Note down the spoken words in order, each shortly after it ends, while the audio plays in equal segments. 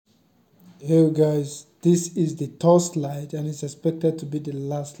Hey guys, this is the third slide and it's expected to be the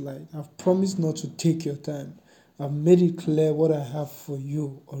last slide. I've promised not to take your time. I've made it clear what I have for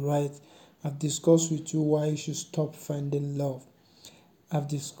you, alright? I've discussed with you why you should stop finding love. I've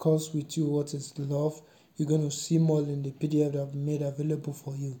discussed with you what is love. You're going to see more in the PDF that I've made available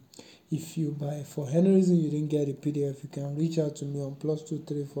for you. If you for any reason you didn't get a PDF, you can reach out to me on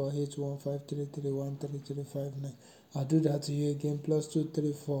 +2348153313359. I'll do that to you again,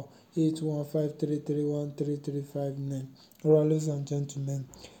 +2348153313359. Alright, ladies and gentlemen,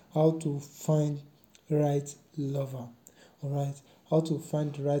 how to find right lover. Alright, how to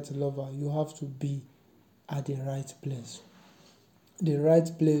find the right lover. You have to be at the right place. The right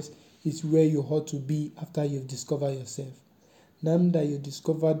place is where you ought to be after you've discovered yourself. Now that you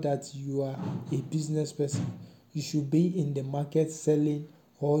discover that you are a business person, you should be in the market selling,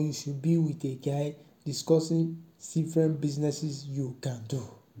 or you should be with a guy discussing different businesses you can do.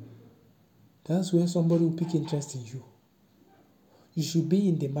 That's where somebody will pick interest in you. You should be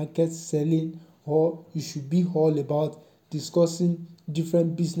in the market selling, or you should be all about discussing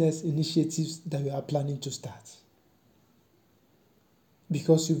different business initiatives that you are planning to start.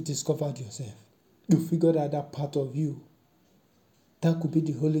 Because you've discovered yourself. You figured out that part of you. That could be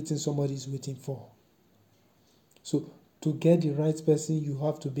the only thing somebody is waiting for. So, to get the right person, you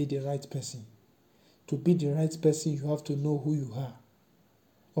have to be the right person. To be the right person, you have to know who you are.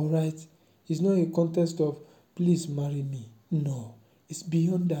 Alright? It's not a contest of, please marry me. No. It's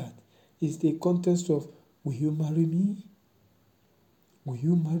beyond that. It's the contest of, will you marry me? Will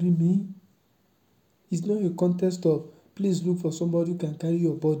you marry me? It's not a contest of, please look for somebody who can carry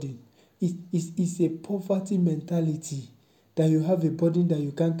your burden. It's a poverty mentality that you have a burden that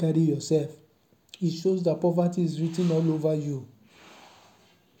you can't carry yourself. It shows that poverty is written all over you.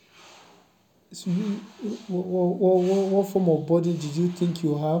 So what form of burden did you think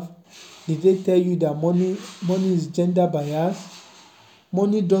you have? Did they tell you that money is gender biased?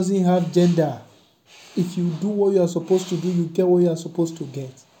 Money doesn't have gender. If you do what you are supposed to do, you get what you are supposed to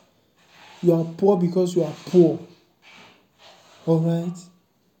get. You are poor because you are poor. Alright?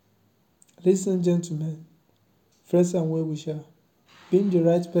 Ladies and gentlemen, friends and well-wishers, being the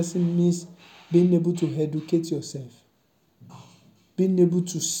right person means being able to educate yourself. Being able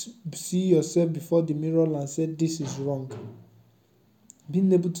to see yourself before the mirror and say, this is wrong.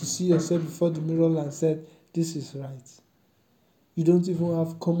 Being able to see yourself before the mirror and say, this is right. You don't even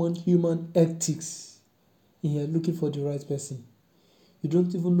have common human ethics and you're looking for the right person. You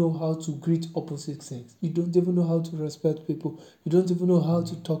don't even know how to greet opposite sex. You don't even know how to respect people. You don't even know how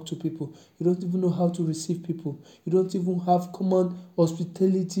to talk to people. You don't even know how to receive people. You don't even have common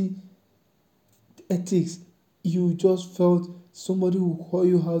hospitality ethics. You just felt somebody will call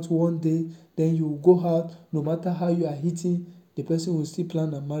you out one day, then you will go out, no matter how you are hitting, the person will still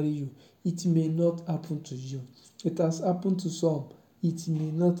plan and marry you. It may not happen to you. It has happened to some. It may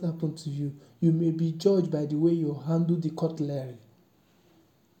not happen to you. You may be judged by the way you handle the cutlery.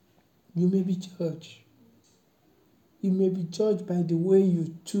 You may be judged. You may be judged by the way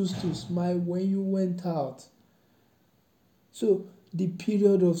you choose to smile when you went out. So the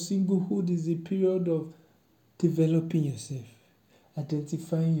period of singlehood is the period of developing yourself,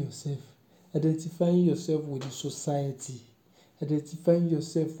 identifying yourself with the society, identifying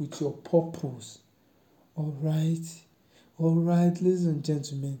yourself with your purpose. Alright, ladies and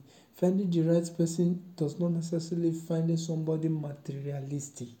gentlemen, finding the right person does not necessarily finding somebody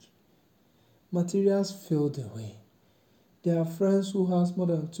materialistic. Materials fade away. There are friends who has more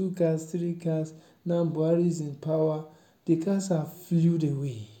than 2 cars, 3 cars. Now Buhari is in power. The cars have flew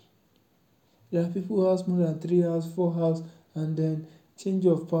away. There are people who has more than 3 houses, 4 houses, and then change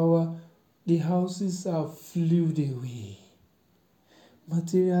of power, the houses have flew away.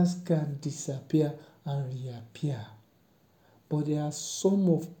 Materials can disappear and reappear. But there are some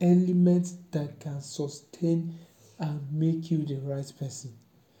of elements that can sustain and make you the right person,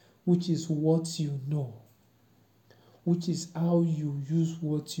 which is what you know, which is how you use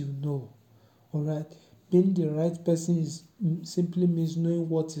what you know. Alright? Being the right person is simply means knowing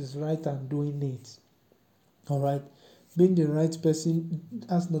what is right and doing it. Alright? Being the right person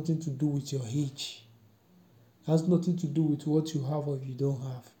has nothing to do with your age. Has nothing to do with what you have or you don't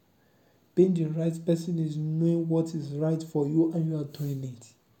have. Being the right person is knowing what is right for you and you are doing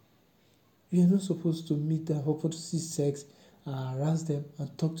it. You are not supposed to meet the opposite sex and harass them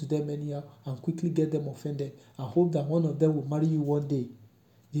and talk to them anyhow and quickly get them offended and hope that one of them will marry you one day.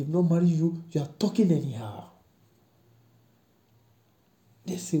 They've not married you, you are talking anyhow.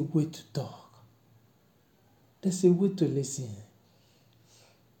 There's a way to talk. There's a way to listen.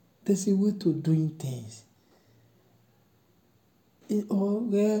 There's a way to doing things. Or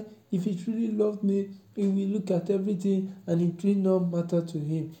where If he truly loved me, he will look at everything and it will not matter to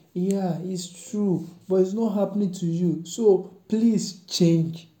him. Yeah, it's true, but it's not happening to you. So please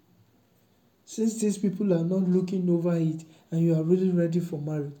change. Since these people are not looking over it and you are really ready for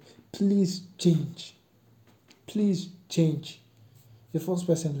marriage, please change. Please change. The first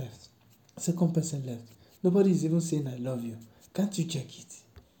person left. Second person left. Nobody is even saying I love you. Can't you check it?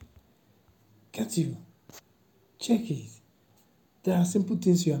 Can't you? Check it. There are simple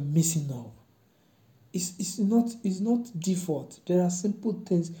things you are missing out. It's not default. There are simple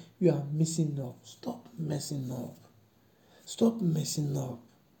things you are missing out. Stop messing up. Stop messing up.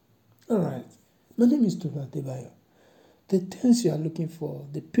 Alright. My name is Tolu Adebayo. The things you are looking for,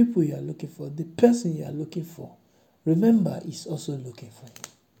 the people you are looking for, the person you are looking for, remember is also looking for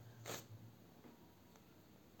you.